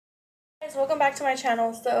Guys, welcome back to my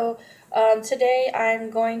channel. Today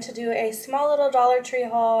I'm going to do a small little Dollar Tree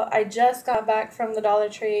haul. I just got back from the Dollar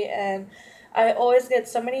Tree and I always get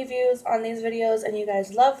so many views on these videos and you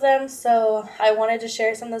guys love them, so I wanted to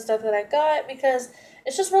share some of the stuff that I got because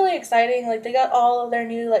it's just really exciting. Like, they got all of their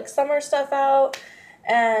new summer stuff out,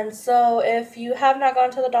 and so if you have not gone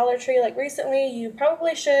to the Dollar Tree recently, you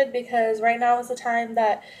probably should, because right now is the time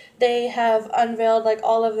that they have unveiled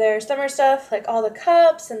all of their summer stuff, like all the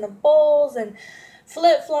cups and the bowls and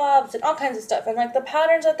flip-flops and all kinds of stuff. And the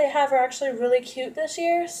patterns that they have are actually really cute this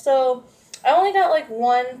year. So I only got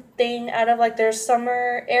one thing out of their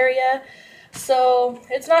summer area, so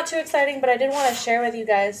it's not too exciting, but I did want to share with you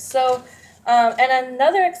guys. And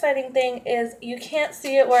another exciting thing is, you can't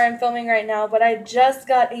see it where I'm filming right now, but I just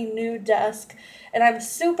got a new desk, and I'm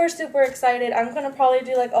super excited. I'm gonna probably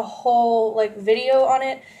do a whole video on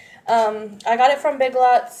it. I got it from Big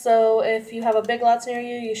Lots, so if you have a Big Lots near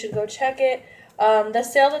you, you should go check it. The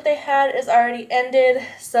sale that they had is already ended,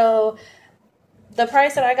 so the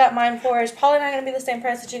price that I got mine for is probably not going to be the same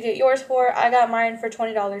price that you get yours for. I got mine for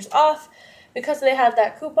 $20 off because they had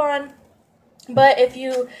that coupon. But if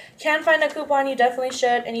you can find a coupon, you definitely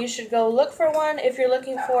should, and you should go look for one if you're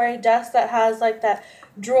looking for a desk that has that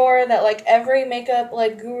drawer that every makeup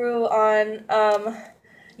guru on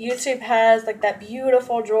YouTube has, that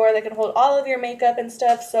beautiful drawer that can hold all of your makeup and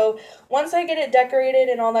stuff. So once I get it decorated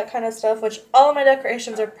and all that kind of stuff, which all of my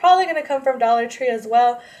decorations are probably going to come from Dollar Tree as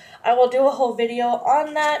well, I will do a whole video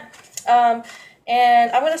on that.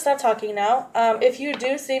 And I'm going to stop talking now. If you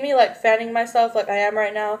do see me fanning myself like I am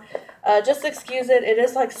right now, just excuse it. It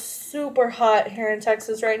is super hot here in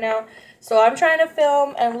Texas right now. So I'm trying to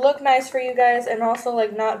film and look nice for you guys and also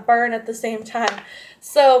not burn at the same time.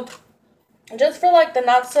 So just for the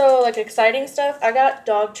not so exciting stuff, I got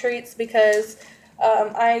dog treats because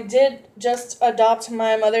I did just adopt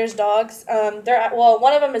my mother's dogs.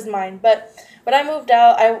 One of them is mine, but when I moved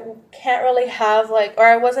out, I can't really have or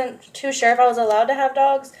I wasn't too sure if I was allowed to have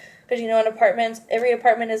dogs, because in apartments, every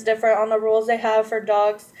apartment is different on the rules they have for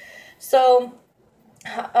dogs. So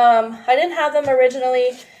I didn't have them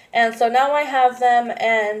originally, and so now I have them,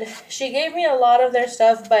 and she gave me a lot of their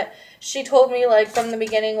stuff, but she told me from the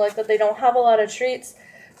beginning that they don't have a lot of treats.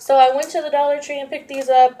 So I went to the Dollar Tree and picked these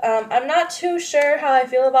up. I'm not too sure how I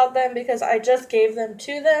feel about them because I just gave them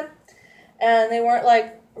to them and they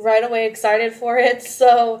weren't right away excited for it.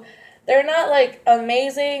 So they're not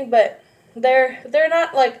amazing, but they're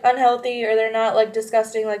not unhealthy, or they're not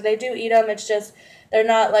disgusting. They do eat them. It's just they're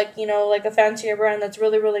not a fancier brand that's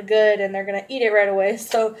really good and they're gonna eat it right away.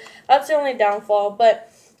 So that's the only downfall. But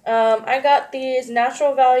I got these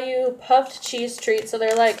natural value puffed cheese treats. So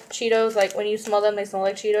they're like Cheetos. When you smell them, they smell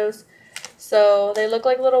like Cheetos. So they look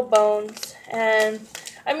like little bones. And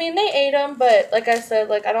I mean, they ate them, but like I said,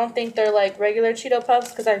 I don't think they're regular Cheeto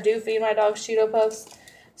Puffs, because I do feed my dogs Cheeto Puffs.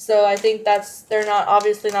 So I think they're not,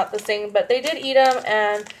 obviously not the same, but they did eat them,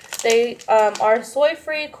 and they are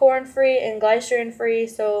soy-free, corn-free, and glycerin-free,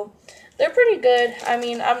 so they're pretty good. I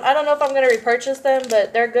mean, I don't know if I'm going to repurchase them,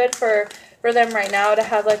 but they're good for them right now to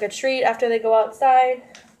have a treat after they go outside.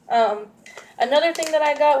 Another thing that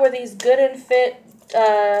I got were these Good and Fit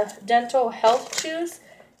dental health chews.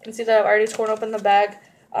 You can see that I've already torn open the bag.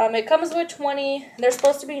 It comes with 20. They're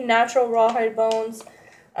supposed to be natural rawhide bones.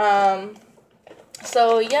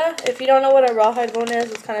 So yeah, if you don't know what a rawhide bone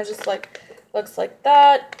is, it's kind of just looks like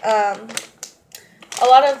that. I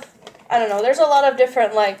don't know, there's a lot of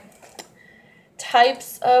different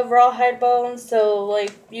types of rawhide bones, so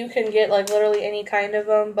you can get literally any kind of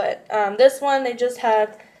them, but this one, they just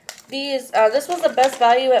had these. This was the best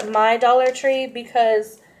value at my Dollar Tree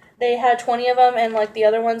because they had 20 of them, and the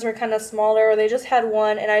other ones were kind of smaller, or they just had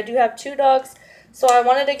one, and I do have 2 dogs, so I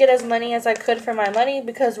wanted to get as many as I could for my money,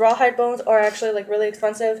 because rawhide bones are actually really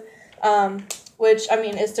expensive, which I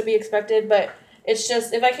mean is to be expected, but it's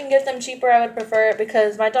just, if I can get them cheaper, I would prefer it,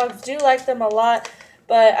 because my dogs do like them a lot,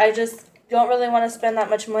 but I just don't really want to spend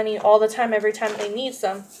that much money all the time every time they need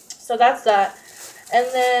some. So that's that. And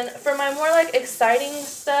then for my more exciting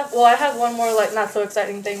stuff, well, I have one more not so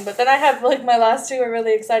exciting thing, but then I have my last 2 are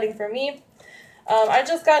really exciting for me. I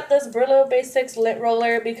just got this Brillo Basics lint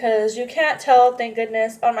roller, because you can't tell, thank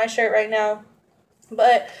goodness, on my shirt right now,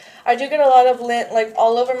 but I do get a lot of lint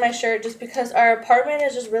all over my shirt, just because our apartment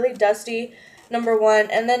is just really dusty, number one,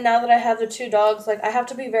 and then now that I have the 2 dogs, I have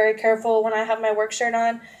to be very careful when I have my work shirt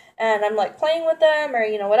on and I'm playing with them, or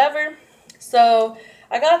whatever. So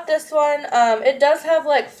I got this one. It does have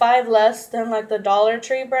 5 less than the Dollar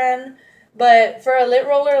Tree brand, but for a lint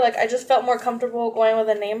roller, I just felt more comfortable going with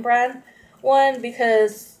a name brand one,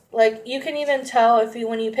 because like, you can even tell if you,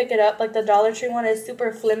 when you pick it up, like, the Dollar Tree one is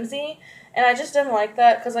super flimsy. And I just didn't like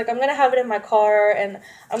that because, like, I'm going to have it in my car and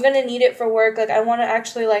I'm going to need it for work. Like, I want to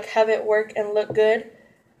actually, like, have it work and look good.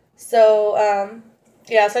 So,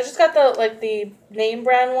 yeah, so I just got the, like, the name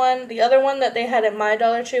brand one. The other one that they had at my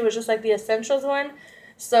Dollar Tree was just, like, the Essentials one.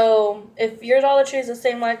 So, if your Dollar Tree is the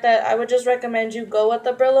same like that, I would just recommend you go with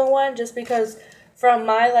the Brillo one just because from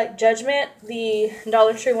my, like, judgment, the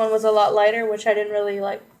Dollar Tree one was a lot lighter, which I didn't really,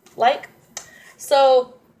 like.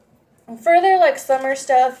 So, further, like, summer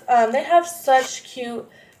stuff, they have such cute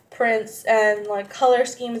prints and, like, color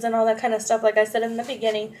schemes and all that kind of stuff, like I said in the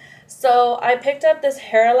beginning. So, I picked up this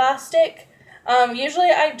hair elastic.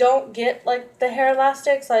 Usually I don't get, like, the hair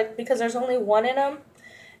elastics, like, because there's only one in them.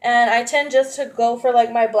 And I tend just to go for,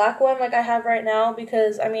 like, my black one, like I have right now,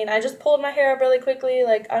 because, I mean, I just pulled my hair up really quickly.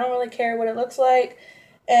 Like, I don't really care what it looks like.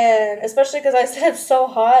 And especially because I said it's so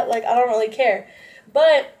hot, like, I don't really care.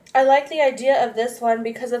 But I like the idea of this one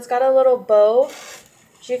because it's got a little bow.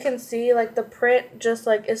 As you can see, like, the print just,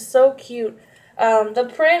 like, is so cute.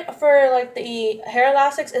 The print for, like, the hair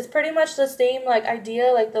elastics is pretty much the same, like,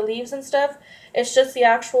 idea, like, the leaves and stuff. It's just the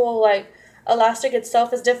actual, like, elastic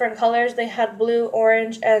itself is different colors. They had blue,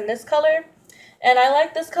 orange, and this color. And I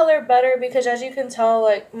like this color better because, as you can tell,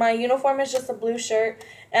 like, my uniform is just a blue shirt.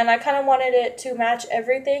 And I kind of wanted it to match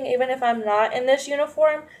everything, even if I'm not in this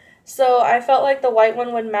uniform. So I felt like the white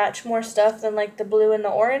one would match more stuff than, like, the blue and the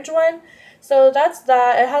orange one. So that's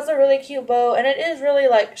that. It has a really cute bow, and it is really,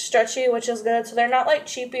 like, stretchy, which is good. So they're not, like,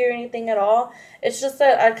 cheapy or anything at all. It's just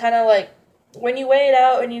that I kind of, like, when you weigh it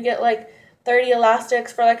out and you get, like, 30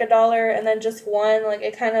 elastics for, like, $1 and then just one, like,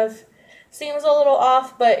 it kind of seems a little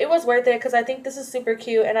off. But it was worth it because I think this is super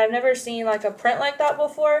cute, and I've never seen, like, a print like that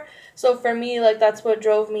before. So for me, like, that's what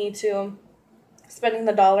drove me to spending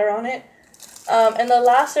the $1 on it. And the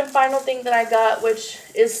last and final thing that I got, which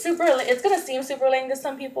is super, it's going to seem super lame to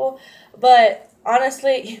some people, but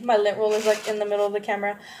honestly, my lint roller is, like, in the middle of the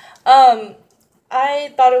camera.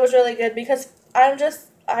 I thought it was really good because I'm just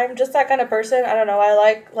that kind of person. I don't know,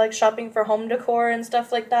 I like shopping for home decor and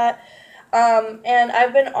stuff like that. And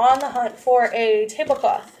I've been on the hunt for a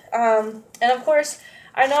tablecloth. And of course,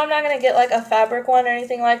 I know I'm not going to get, like, a fabric one or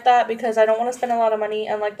anything like that because I don't want to spend a lot of money,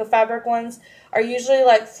 and, like, the fabric ones are usually,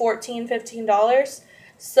 like, $14, $15.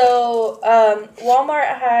 So,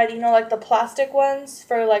 Walmart had, you know, like, the plastic ones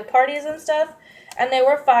for, like, parties and stuff, and they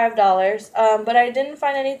were $5. But I didn't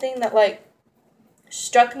find anything that, like,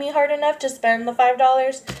 struck me hard enough to spend the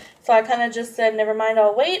 $5. So I kind of just said, never mind,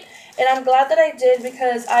 I'll wait. And I'm glad that I did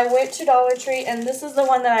because I went to Dollar Tree, and this is the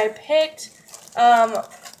one that I picked.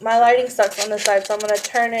 My lighting sucks on this side, so I'm going to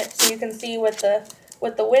turn it so you can see with the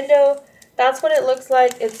window. That's what it looks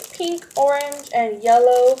like. It's pink, orange, and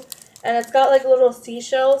yellow, and it's got, like, little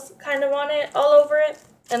seashells kind of on it, all over it.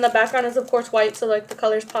 And the background is, of course, white, so, like, the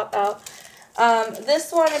colors pop out.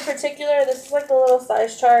 This one in particular, this is, like, the little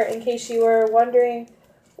size chart in case you were wondering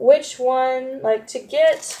which one, like, to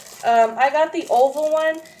get. I got the oval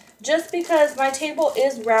one just because my table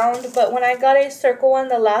is round, but when I got a circle one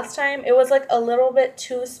the last time, it was, like, a little bit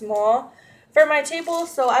too small for my table,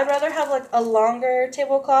 so I'd rather have, like, a longer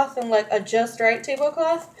tablecloth than, like, a just right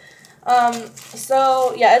tablecloth.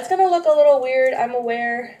 So, yeah, it's gonna look a little weird, I'm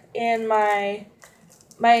aware, in my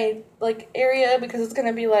like, area because it's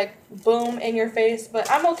gonna be, like, boom in your face, but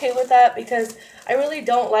I'm okay with that because I really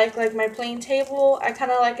don't like my plain table. I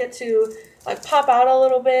kind of like it to, like, pop out a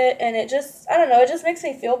little bit, and it just, I don't know, it just makes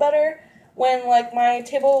me feel better when, like, my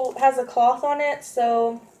table has a cloth on it.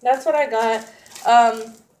 So that's what I got.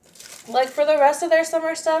 Like, for the rest of their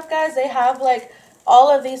summer stuff, guys, they have, like, all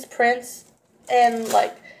of these prints and,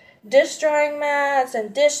 like, dish drying mats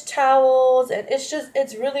and dish towels, and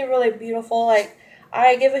it's really, really beautiful. Like,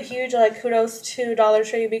 I give a huge, like, kudos to Dollar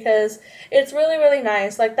Tree because it's really, really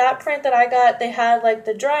nice. Like, that print that I got, they had, like,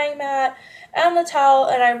 the drying mat and the towel,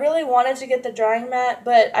 and I really wanted to get the drying mat,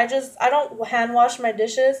 but I don't hand wash my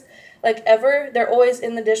dishes, like, ever. They're always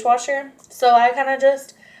in the dishwasher, so I kind of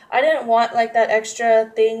just, I didn't want, like, that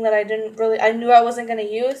extra thing that I knew I wasn't going to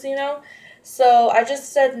use, you know? So I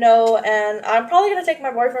just said no, and I'm probably going to take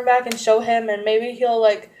my boyfriend back and show him, and maybe he'll,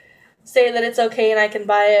 like, say that it's okay and I can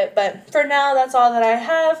buy it. But for now, that's all that I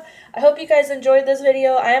have. I hope you guys enjoyed this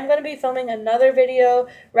video. I am going to be filming another video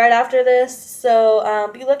right after this, so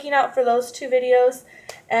be looking out for those 2 videos.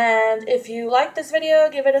 And if you like this video,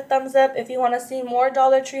 give it a thumbs up. If you want to see more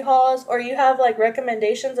Dollar Tree hauls, or you have, like,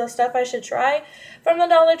 recommendations of stuff I should try from the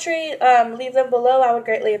Dollar Tree, leave them below. I would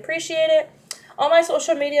greatly appreciate it. All my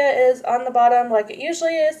social media is on the bottom like it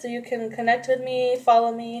usually is, so you can connect with me,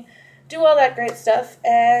 follow me, do all that great stuff.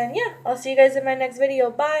 And yeah, I'll see you guys in my next video.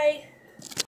 Bye!